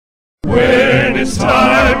When it's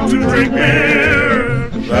time to drink beer,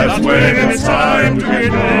 that's when it's time to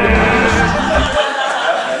get pished.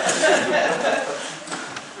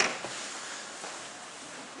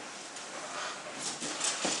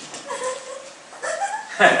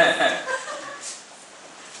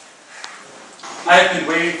 I have been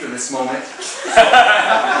waiting for this moment.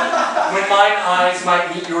 When mine eyes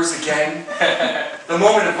might meet yours again, the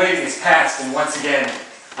moment of waiting is past, and once again,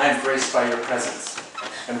 I am graced by your presence.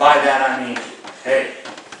 And by that I mean, hey.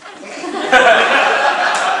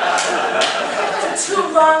 For too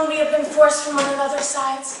long we have been forced from one another's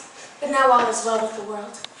sides, but now all is well with the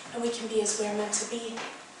world, and we can be as we are meant to be.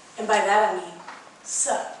 And by that I mean,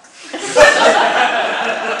 suck.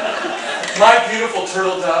 My beautiful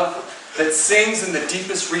turtle dove that sings in the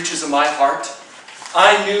deepest reaches of my heart,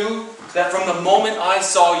 I knew that from the moment I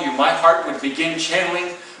saw you, my heart would begin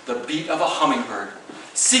channeling the beat of a hummingbird,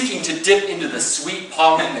 seeking to dip into the sweet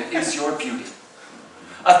pollen that is your beauty.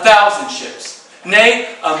 1,000 ships,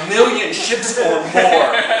 nay, 1,000,000 ships or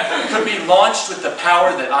more, could be launched with the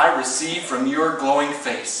power that I receive from your glowing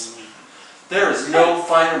face. There is no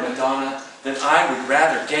finer Madonna that I would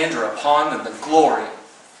rather gander upon than the glory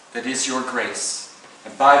that is your grace.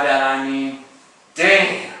 And by that I mean,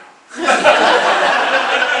 damn!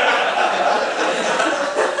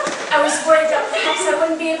 I was worried that perhaps I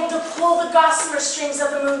wouldn't be able to pull the gossamer strings of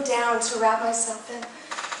the moon down to wrap myself in,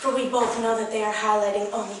 for we both know that they are highlighting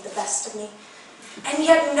only the best of me. And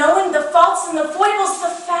yet knowing the faults and the foibles, the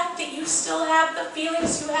fact that you still have the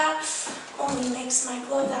feelings you have, only makes my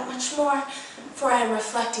glow that much more, for I am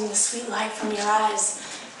reflecting the sweet light from your eyes.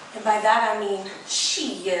 And by that I mean,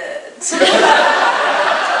 shit.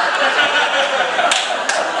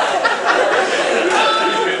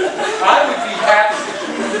 I would be happy,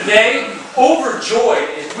 nay, overjoyed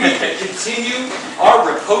if we could continue our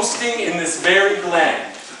reposting in this very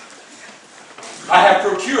glen. I have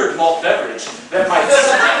procured malt beverage that might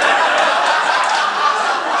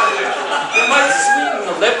sweeten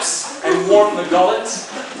the lips and warm the gullet,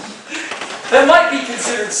 that might be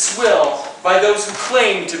considered swill by those who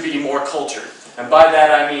claim to be more cultured. And by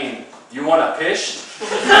that I mean, you want a pisht?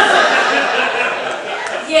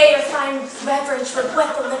 Yea, your fine beverage would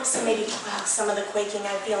wet the lips and maybe quell some of the quaking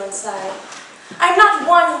I feel inside. I'm not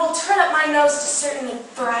one who will turn up my nose to certain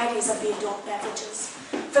varieties of the adult beverages,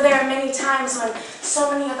 for there are many times when so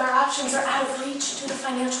many other options are out of reach due to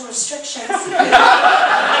financial restrictions.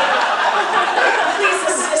 Please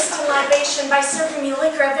assist in libation by serving me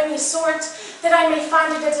liquor of any sort, that I may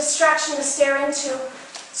find it a distraction to stare into,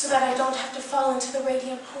 so that I don't have to fall into the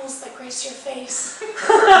radiant pools that grace your face.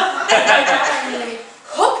 I mean,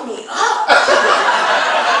 hook me up!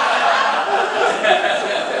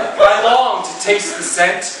 I long to taste the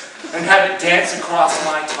scent and have it dance across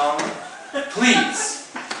my tongue. Please,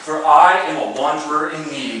 for I am a wanderer in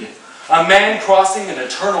need, a man crossing an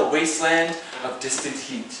eternal wasteland of distant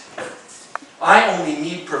heat. I only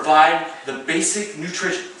need provide the basic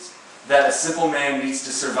nutrition that a simple man needs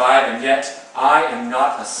to survive, and yet I am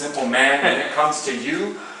not a simple man when it comes to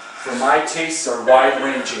you, for my tastes are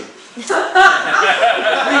wide-ranging. Please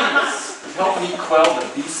help me quell the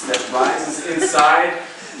beast that rises inside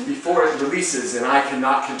before it releases and I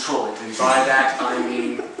cannot control it. And by that I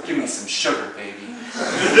mean, give me some sugar, baby.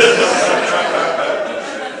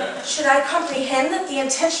 Should I comprehend that the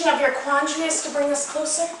intention of your quandary is to bring us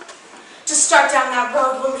closer? To start down that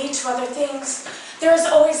road will lead to other things. There is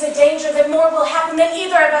always a danger that more will happen than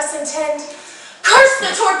either of us intend. Curse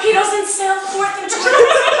the torpedoes and sail forth into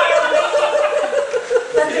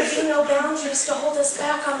Let there be no boundaries to hold us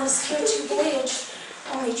back on this hereto voyage,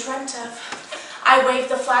 only dreamt of. I wave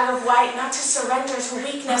the flag of white, not to surrender to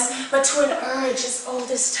weakness, but to an urge as old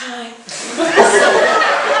as time. To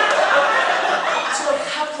a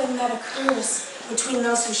coupling that occurs between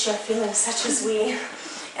those who share feelings such as we.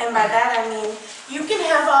 And by that I mean, you can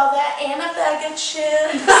have all that and a bag of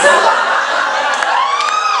chips.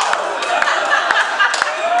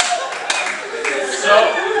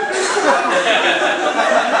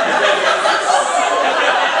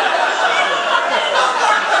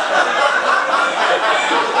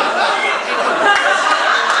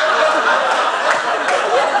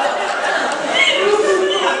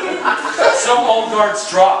 So all guards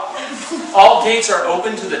drop. All gates are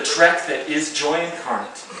open to the trek that is joy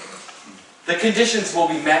incarnate. The conditions will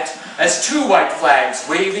be met as two white flags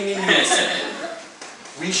waving in unison.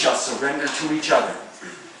 We shall surrender to each other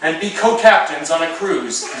and be co-captains on a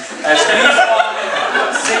cruise as we fall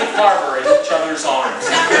safe harbor in each other's arms.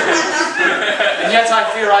 And yet I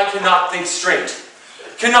fear I cannot think straight,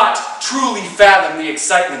 cannot truly fathom the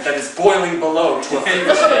excitement that is boiling below to a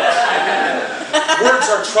fever pitch. Words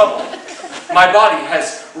are trouble, My body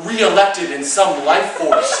has re-elected in some life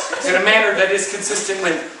force in a manner that is consistent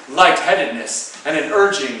with lightheadedness and an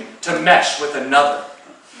urging to mesh with another.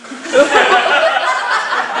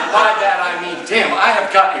 By that I mean, damn, I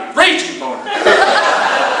have got a raging boner.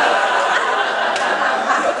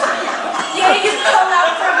 Yeah, you call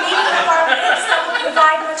out for a meeting of our lips that will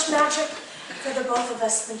provide much magic. For the both of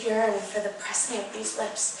us, we yearn for the pressing of these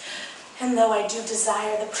lips. And though I do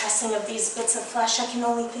desire the pressing of these bits of flesh, I can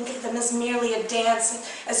only think of them as merely a dance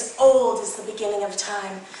as old as the beginning of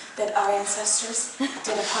time that our ancestors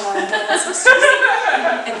did upon our ancestors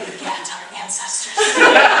and begat our ancestors.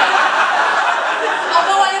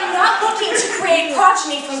 Although I am not looking to create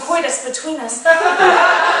progeny from coitus between us,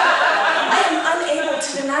 I am unable to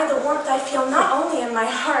deny the warmth I feel not only in my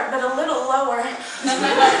heart, but a little lower.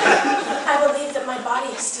 I believe that my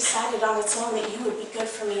body has decided on its own that you would be good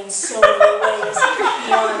for me in so many ways,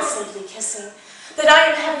 beyond simply kissing. That I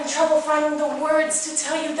am having trouble finding the words to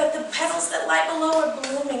tell you that the petals that lie below are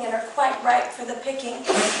blooming and are quite ripe for the picking. And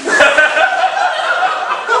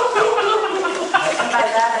by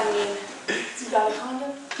that I mean, you got a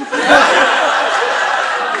condom?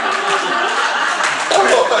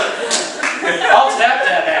 I'll tap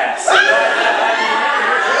that ass.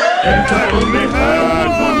 If I only had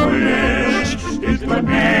one wish, it would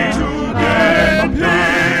be to get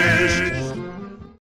paid.